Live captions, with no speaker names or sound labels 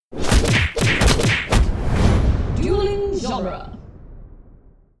genre.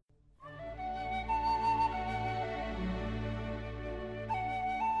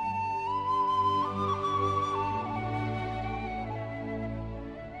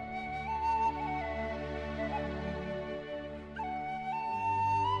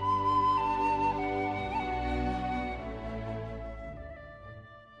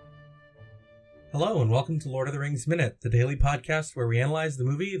 Hello and welcome to Lord of the Rings Minute, the daily podcast where we analyze the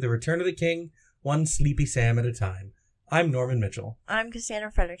movie The Return of the King, one sleepy Sam at a time. I'm Norman Mitchell. I'm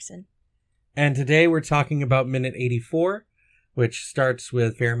Cassandra Fredrickson. And today we're talking about Minute 84, which starts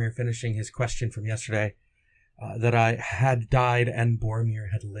with Faramir finishing his question from yesterday, that I had died and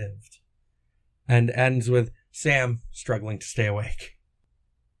Boromir had lived, and ends with Sam struggling to stay awake.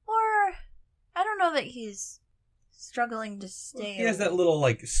 Or, I don't know that he's struggling to stay He has that little,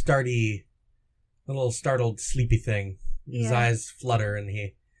 little startled, sleepy thing. His eyes flutter and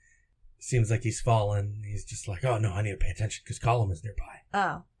he seems like he's fallen. He's just like, oh no, I need to pay attention because Gollum is nearby.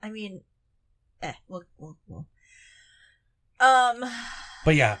 Oh, I mean, well.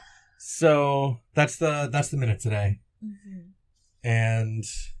 But yeah, so that's the minute today. Mm-hmm. And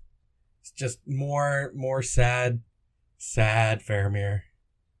it's just more sad Faramir.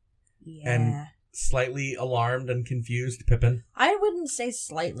 Yeah. And slightly alarmed and confused Pippin. I wouldn't say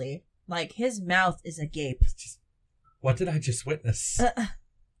slightly. Like, his mouth is agape. What did I just witness?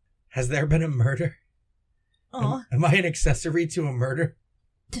 Has there been a murder? Oh. Am I an accessory to a murder?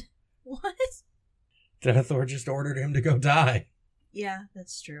 What? Denethor just ordered him to go die. Yeah,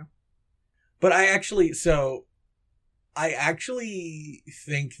 that's true. But I actually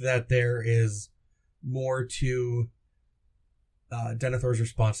think that there is more to Denethor's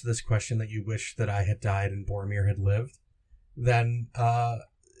response to this question, that you wish that I had died and Boromir had lived, than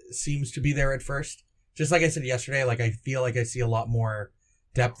seems to be there at first. Just like I said yesterday, I feel like I see a lot more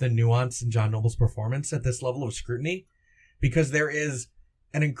depth and nuance in John Noble's performance at this level of scrutiny, because there is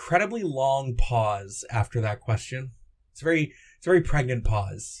an incredibly long pause after that question. It's a very pregnant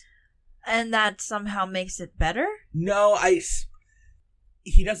pause. And that somehow makes it better? No,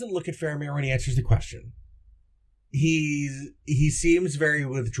 he doesn't look at Faramir when he answers the question. He seems very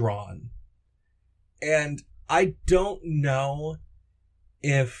withdrawn. And I don't know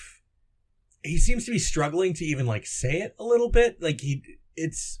if he seems to be struggling to even say it a little bit.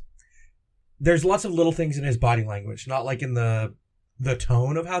 There's lots of little things in his body language, not like in the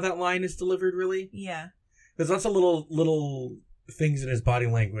tone of how that line is delivered, really. Yeah. There's lots of little things in his body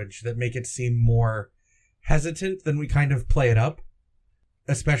language that make it seem more hesitant than we kind of play it up.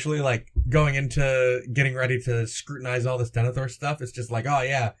 Especially going into getting ready to scrutinize all this Denethor stuff. It's just oh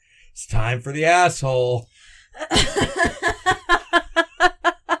yeah, it's time for the asshole.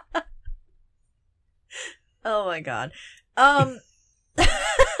 Oh my god.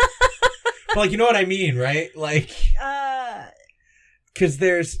 But you know what I mean, right? Because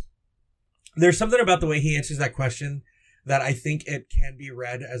there's something about the way he answers that question that I think it can be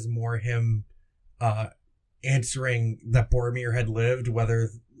read as more him answering that Boromir had lived,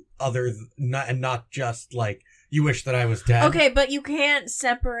 not just you wish that I was dead. Okay, but you can't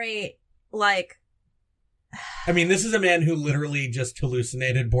separate I mean, this is a man who literally just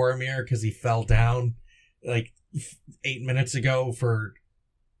hallucinated Boromir because he fell down 8 minutes ago for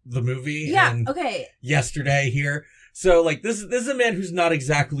the movie. Yeah, and okay. Yesterday here. So this is a man who's not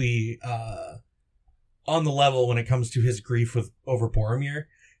exactly on the level when it comes to his grief over Boromir.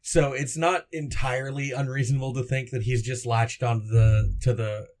 So it's not entirely unreasonable to think that he's just latched on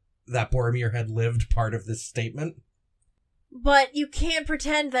that Boromir had lived part of this statement. But you can't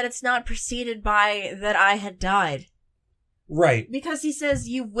pretend that it's not preceded by that I had died. Right. Because he says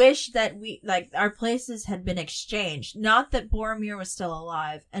you wish that our places had been exchanged. Not that Boromir was still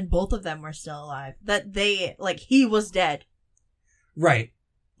alive and both of them were still alive. That he was dead. Right.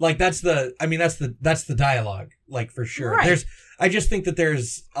 That's the dialogue, for sure. Right. I just think that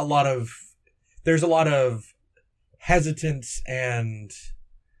there's a lot of hesitance and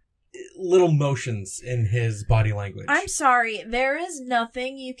little motions in his body language. I'm sorry, there is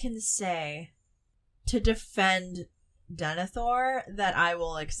nothing you can say to defend Denethor that I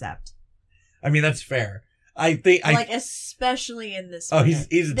will accept. I mean, that's fair. I think especially in this. Oh, he's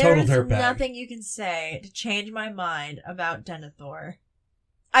a total dirtbag. There's nothing you can say to change my mind about Denethor.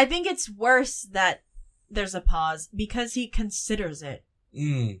 I think it's worse that there's a pause because he considers it.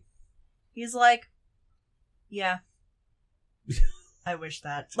 He's yeah. I wish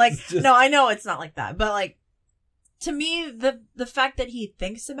that. No, I know it's not like that, but to me, the fact that he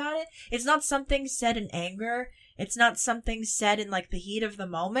thinks about it, it's not something said in anger. It's not something said in the heat of the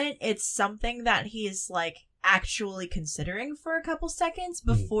moment. It's something that he is actually considering for a couple seconds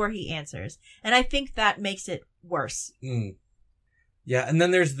before he answers. And I think that makes it worse. Yeah, and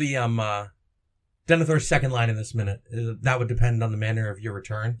then there's the Denethor's second line in this minute. That would depend on the manner of your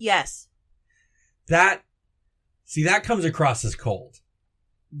return. Yes. That comes across as cold.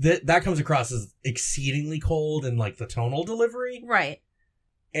 That comes across as exceedingly cold in, like, the tonal delivery. Right.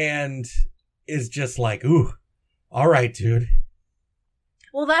 And is just like, ooh, all right, dude.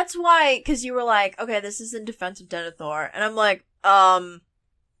 Well, that's why, because you were like, okay, this is in defense of Denethor. And I'm like,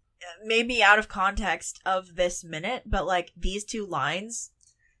 maybe out of context of this minute, but, like, these two lines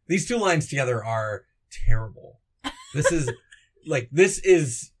together are terrible. This is, this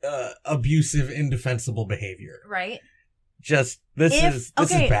is abusive, indefensible behavior. Right. This is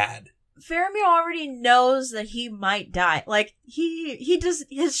bad. Faramir already knows that he might die. Like, he does,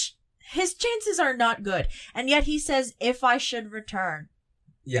 his chances are not good. And yet he says, if I should return.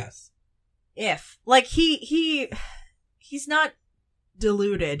 Yes. If. Like, he's not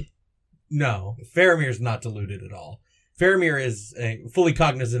deluded. No, Faramir's not deluded at all. Faramir is fully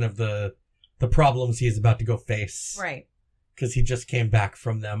cognizant of the problems he is about to go face. Right. Because he just came back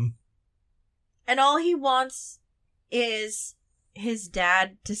from them. And all he wants is his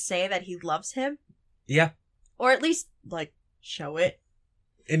dad to say that he loves him. Yeah. Or at least, like, show it.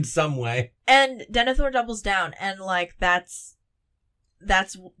 In some way. And Denethor doubles down, and, like, that's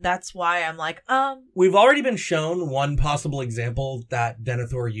why I'm like, We've already been shown one possible example that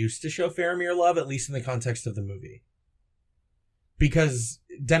Denethor used to show Faramir love, at least in the context of the movie. Because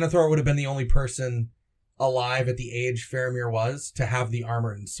Denethor would have been the only person alive at the age Faramir was to have the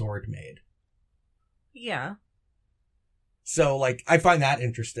armor and sword made. Yeah. So, like, I find that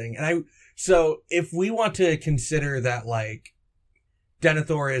interesting. So if we want to consider that, like,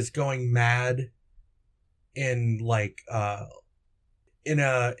 Denethor is going mad in, like, in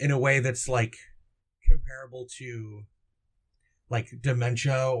a way that's, like, comparable to, like,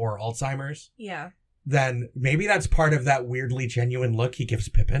 dementia or Alzheimer's. Yeah. Then maybe that's part of that weirdly genuine look he gives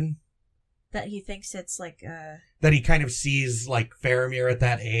Pippin. That he thinks it's, like, that he kind of sees, like, Faramir at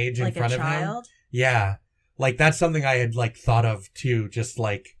that age in front of him. Like a child? Yeah. Like, that's something I had, like, thought of, too, just,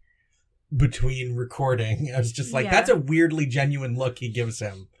 like, between recording. I was just like, that's a weirdly genuine look he gives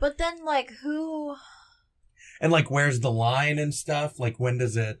him. But then, like, who... And, like, where's the line and stuff? Like, when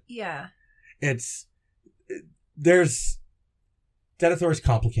does it... Yeah. Denethor is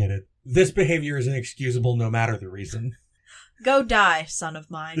complicated. This behavior is inexcusable no matter the reason. Go die, son of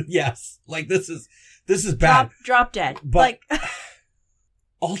mine. Yes. Like, this is bad. Drop dead. But like...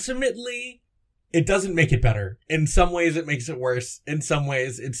 ultimately, it doesn't make it better. In some ways, it makes it worse. In some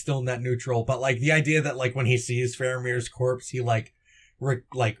ways, it's still net neutral. But, like, the idea that, like, when he sees Faramir's corpse, he, like,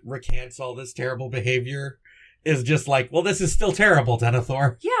 recants all this terrible behavior is just like, well, this is still terrible,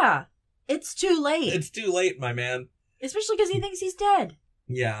 Denethor. Yeah. It's too late. It's too late, my man. Especially because he thinks he's dead.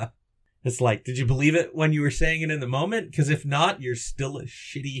 Yeah. It's like, did you believe it when you were saying it in the moment? Because if not, you're still a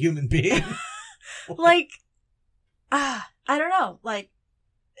shitty human being. Like, I don't know. Like,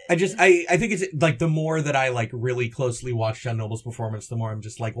 I think it's, like, the more that I, like, really closely watch John Noble's performance, the more I'm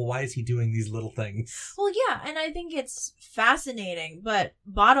just like, well, why is he doing these little things? Well, yeah, and I think it's fascinating, but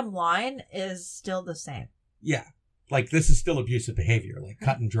bottom line is still the same. Yeah. Like, this is still abusive behavior, like,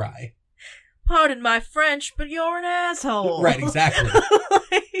 cut and dry. Pardon my French, but you're an asshole. Right, exactly.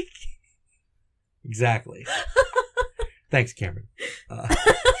 Exactly. Thanks, Cameron.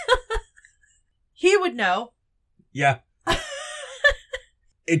 He would know. Yeah.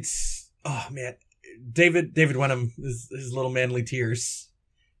 It's, oh man, David Wenham, his little manly tears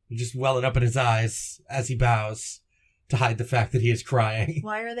just welling up in his eyes as he bows to hide the fact that he is crying.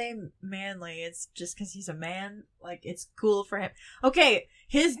 Why are they manly? It's just because he's a man? Like, it's cool for him. Okay,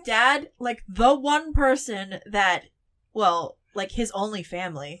 his dad, like, the one person that, well, like, his only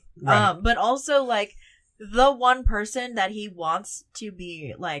family. Right. But also, like, the one person that he wants to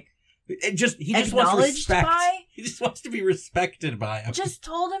be, like, he just wants respect. By? He just wants to be respected by him. Just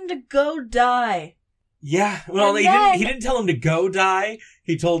told him to go die. Yeah, well, he didn't tell him to go die.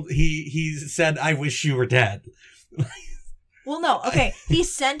 He said, I wish you were dead. Well, no, okay.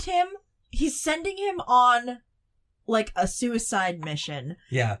 He's sending him on, like, a suicide mission.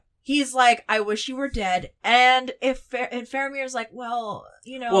 Yeah. He's like, I wish you were dead. And Faramir's like, well,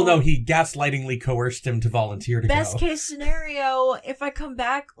 you know. Well, no, he gaslightingly coerced him to volunteer to go. Best case scenario, if I come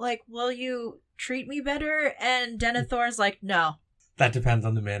back, like, will you treat me better? And Denethor's like, no. That depends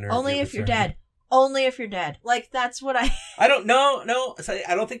on the manner. Only if you're dead. Only if you're dead. Like, that's what I don't know. No,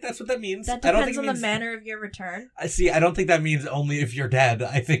 I don't think that's what that means. That depends on the manner of your return. I don't think that means only if you're dead.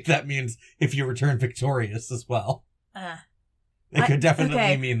 I think that means if you return victorious as well. It could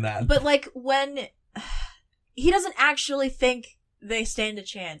definitely mean that. But, like, when he doesn't actually think they stand a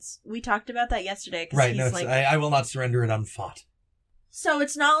chance. We talked about that yesterday. Right, no, I will not surrender it unfought. So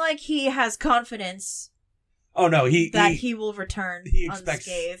it's not like he has confidence. Oh no, he will return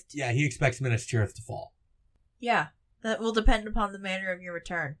unscathed. Yeah, he expects Minas Tirith to fall. Yeah, that will depend upon the manner of your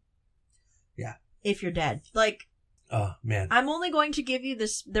return. Yeah. If you're dead. Like, oh, man. I'm only going to give you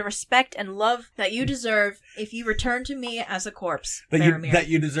the respect and love that you deserve if you return to me as a corpse, Faramir. That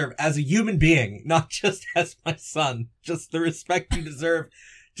you deserve as a human being, not just as my son. Just the respect you deserve,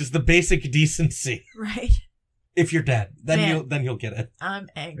 just the basic decency. Right. If you're dead, then you'll get it. I'm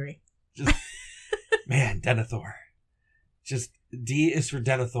angry. Just, man, Denethor. Just D is for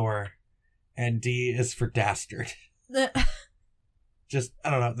Denethor, and D is for dastard. Just, I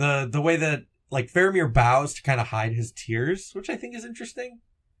don't know, the way that, like, Faramir bows to kind of hide his tears, which I think is interesting.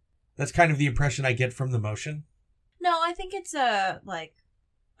 That's kind of the impression I get from the motion. No, I think it's a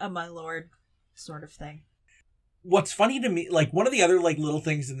my lord sort of thing. What's funny to me, like, one of the other, like, little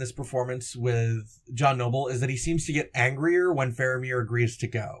things in this performance with Jon Noble is that he seems to get angrier when Faramir agrees to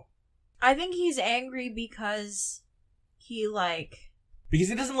go. I think he's angry because because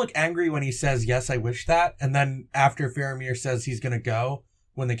he doesn't look angry when he says, yes, I wish that, and then after Faramir says he's gonna go,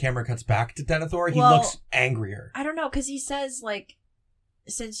 when the camera cuts back to Denethor, he looks angrier. I don't know, because he says, like,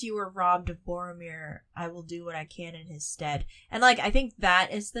 since you were robbed of Boromir, I will do what I can in his stead. And, like, I think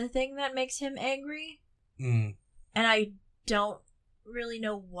that is the thing that makes him angry. Mm. And I don't really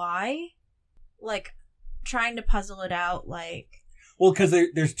know why. Like, trying to puzzle it out, like... Well, because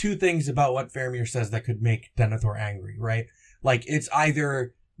there's two things about what Faramir says that could make Denethor angry, right? Like, it's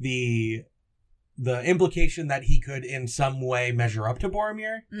either the implication that he could in some way measure up to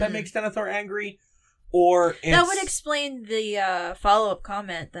Boromir that makes Denethor angry, or it's... That would explain the follow-up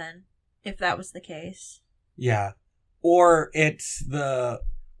comment, then, if that was the case. Yeah. Or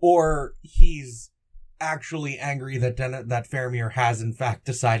he's actually angry that that Faramir has in fact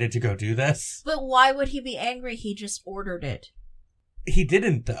decided to go do this. But why would he be angry? He just ordered it. He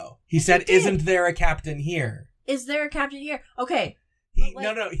didn't, though. He said, isn't there a captain here? Is there a captain here? Okay.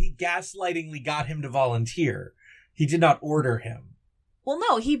 He gaslightingly got him to volunteer. He did not order him. Well,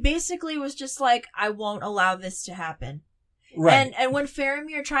 no, he basically was just like, I won't allow this to happen. Right. And when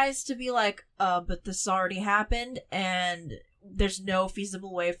Faramir tries to be like, but this already happened, and there's no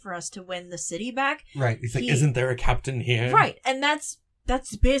feasible way for us to win the city back. Right. He's like, isn't there a captain here? Right. And that's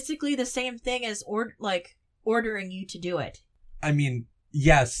basically the same thing as ordering you to do it. I mean,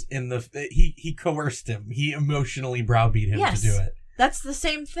 yes, he coerced him. He emotionally browbeat him to do it. That's the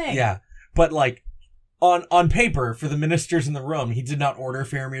same thing. Yeah. But, like, on paper, for the ministers in the room, he did not order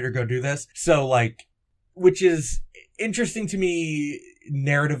Faramir to go do this. So, like, which is interesting to me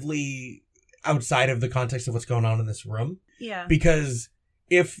narratively outside of the context of what's going on in this room. Yeah. Because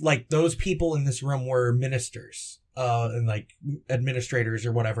if, like, those people in this room were ministers, and, like, administrators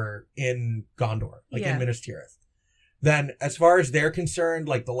or whatever in Gondor, like, in Minas Tirith, then as far as they're concerned,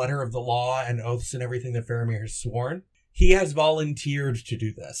 like, the letter of the law and oaths and everything that Faramir has sworn, he has volunteered to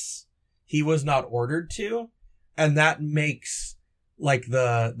do this. He was not ordered to, and that makes, like,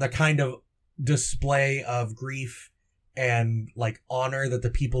 the kind of display of grief and, like, honor that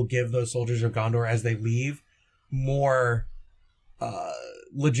the people give those soldiers of Gondor as they leave more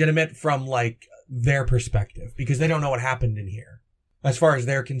legitimate from, like, their perspective, because they don't know what happened in here. As far as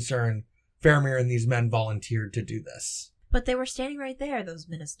they're concerned, Faramir and these men volunteered to do this. But they were standing right there, those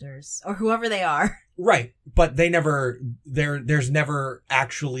ministers, or whoever they are. Right, but there's never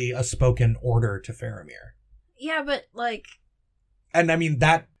actually a spoken order to Faramir. Yeah, but, like... And, I mean,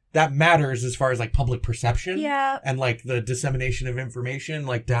 that matters as far as, like, public perception. Yeah. And, like, the dissemination of information,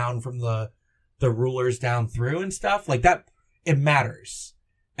 like, down from the rulers down through and stuff. Like, that, it matters.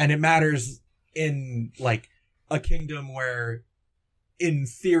 And it matters in, like, a kingdom where, in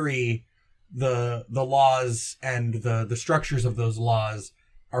theory, the laws and the structures of those laws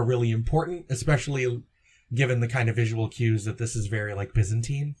are really important, especially given the kind of visual cues that this is very, like,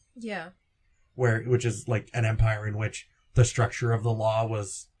 Byzantine. Yeah. Which is, like, an empire in which the structure of the law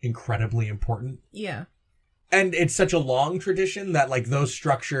was incredibly important. Yeah. And it's such a long tradition that, like, those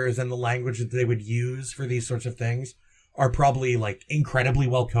structures and the language that they would use for these sorts of things are probably, like, incredibly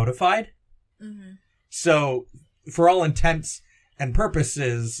well codified. Mm-hmm. So, for all intents and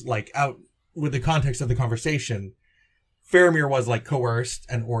purposes, like, out with the context of the conversation, Faramir was, like, coerced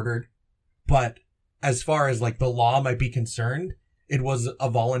and ordered. But as far as, like, the law might be concerned, it was a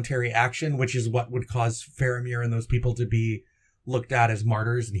voluntary action, which is what would cause Faramir and those people to be looked at as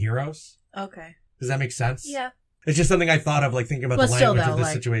martyrs and heroes. Okay. Does that make sense? Yeah. It's just something I thought of, like, thinking about the language of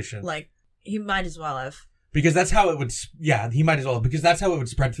this situation. Like, he might as well have. Because that's how it would, he might as well, because that's how it would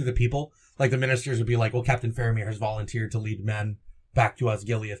spread through the people. Like, the ministers would be like, well, Captain Faramir has volunteered to lead men back to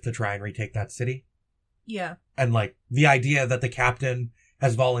Osgiliath to try and retake that city. Yeah. And, like, the idea that the captain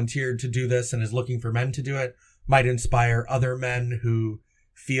has volunteered to do this and is looking for men to do it might inspire other men who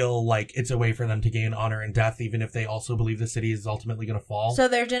feel like it's a way for them to gain honor and death, even if they also believe the city is ultimately going to fall. So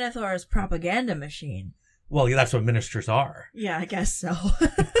they're Denethor's propaganda machine. Well, yeah, that's what ministers are. Yeah, I guess so.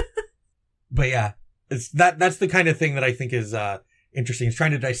 But yeah, that's the kind of thing that I think is interesting. It's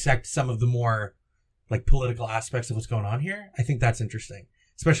trying to dissect some of the more like political aspects of what's going on here. I think that's interesting,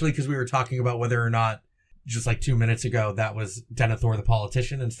 especially because we were talking about whether or not just like 2 minutes ago that was Denethor the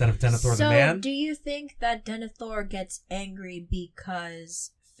politician instead of Denethor the man. So do you think that Denethor gets angry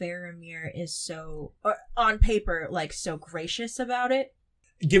because Faramir is so, or on paper, like so gracious about it?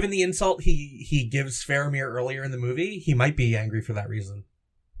 Given the insult he gives Faramir earlier in the movie, he might be angry for that reason.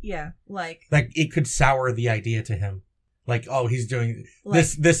 Yeah, like it could sour the idea to him. Like, oh, he's doing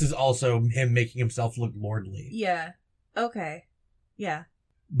this. This is also him making himself look lordly. Yeah. Okay. Yeah.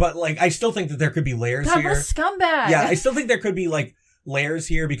 But like, I still think that there could be layers God, here. what a scumbag! Yeah, I still think there could be like layers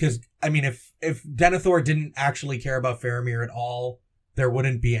here because I mean, if Denethor didn't actually care about Faramir at all, there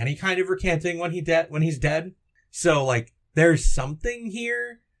wouldn't be any kind of recanting when he's dead. So like, there's something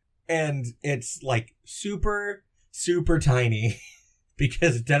here, and it's like super, super tiny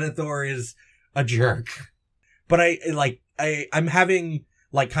because Denethor is a jerk. But I'm having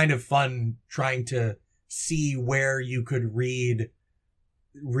like kind of fun trying to see where you could read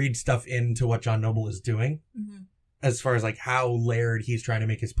stuff into what John Noble is doing, as far as like how layered he's trying to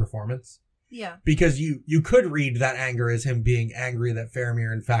make his performance. Yeah. Because you could read that anger as him being angry that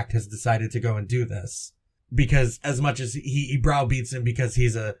Faramir in fact has decided to go and do this. Because as much as he browbeats him because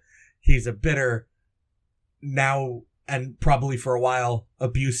he's a bitter, now and probably for a while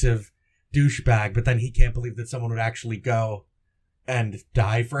abusive douchebag, but then he can't believe that someone would actually go and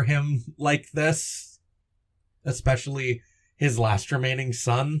die for him like this, especially his last remaining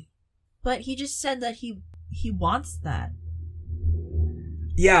son. But he just said that he wants that.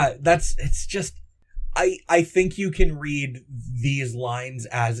 Yeah, it's just, I think you can read these lines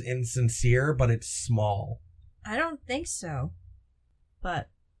as insincere, but it's small. I don't think so. But,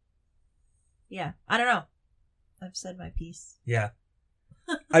 yeah, I don't know. I've said my piece. Yeah.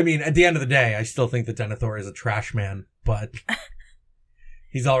 I mean, at the end of the day, I still think that Denethor is a trash man, but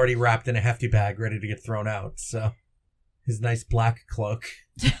he's already wrapped in a hefty bag ready to get thrown out, so his nice black cloak.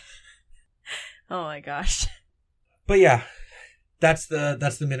 Oh my gosh. But yeah, that's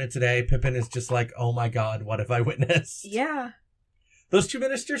the minute today. Pippin is just like, oh my god, what have I witnessed? Yeah. Those two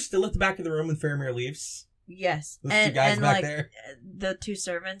ministers still at the back of the room when Faramir leaves? Yes. Those two guys back like, there? The two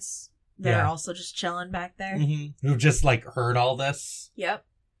servants that are also just chilling back there. Mm-hmm. Who've just like heard all this. Yep.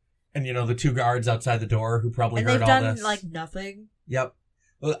 And you know, the two guards outside the door who probably heard all this. And they've done like nothing. Yep.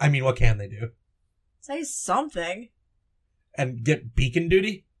 Well, I mean, what can they do? Say something. And get beacon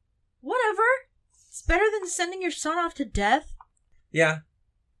duty? Whatever. It's better than sending your son off to death. Yeah.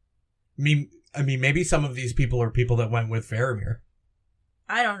 I mean, maybe some of these people are people that went with Faramir.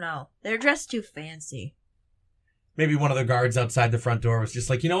 I don't know. They're dressed too fancy. Maybe one of the guards outside the front door was just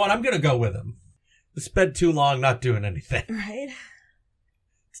like, you know what, I'm going to go with him. We spent too long not doing anything. Right.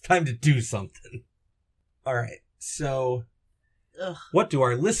 It's time to do something. All right. So, what do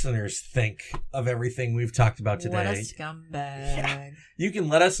our listeners think of everything we've talked about today? What a scumbag. Yeah. You can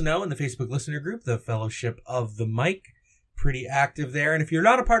let us know in the Facebook listener group, the Fellowship of the Mic. Pretty active there. And if you're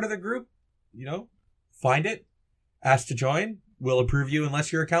not a part of the group, you know, find it, ask to join. We'll approve you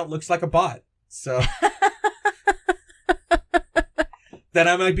unless your account looks like a bot. So then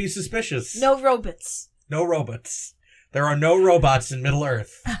I might be suspicious. No robots. No robots. There are no robots in Middle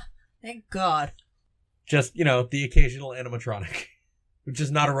Earth. Thank God. Just, you know, the occasional animatronic, which is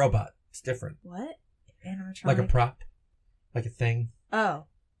not a robot. It's different. What? Animatronic? Like a prop. Like a thing. Oh.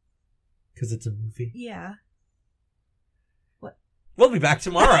 Because it's a movie. Yeah. What? We'll be back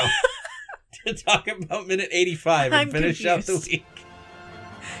tomorrow to talk about minute 85 and finish out the week.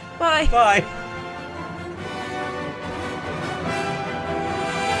 Bye. Bye.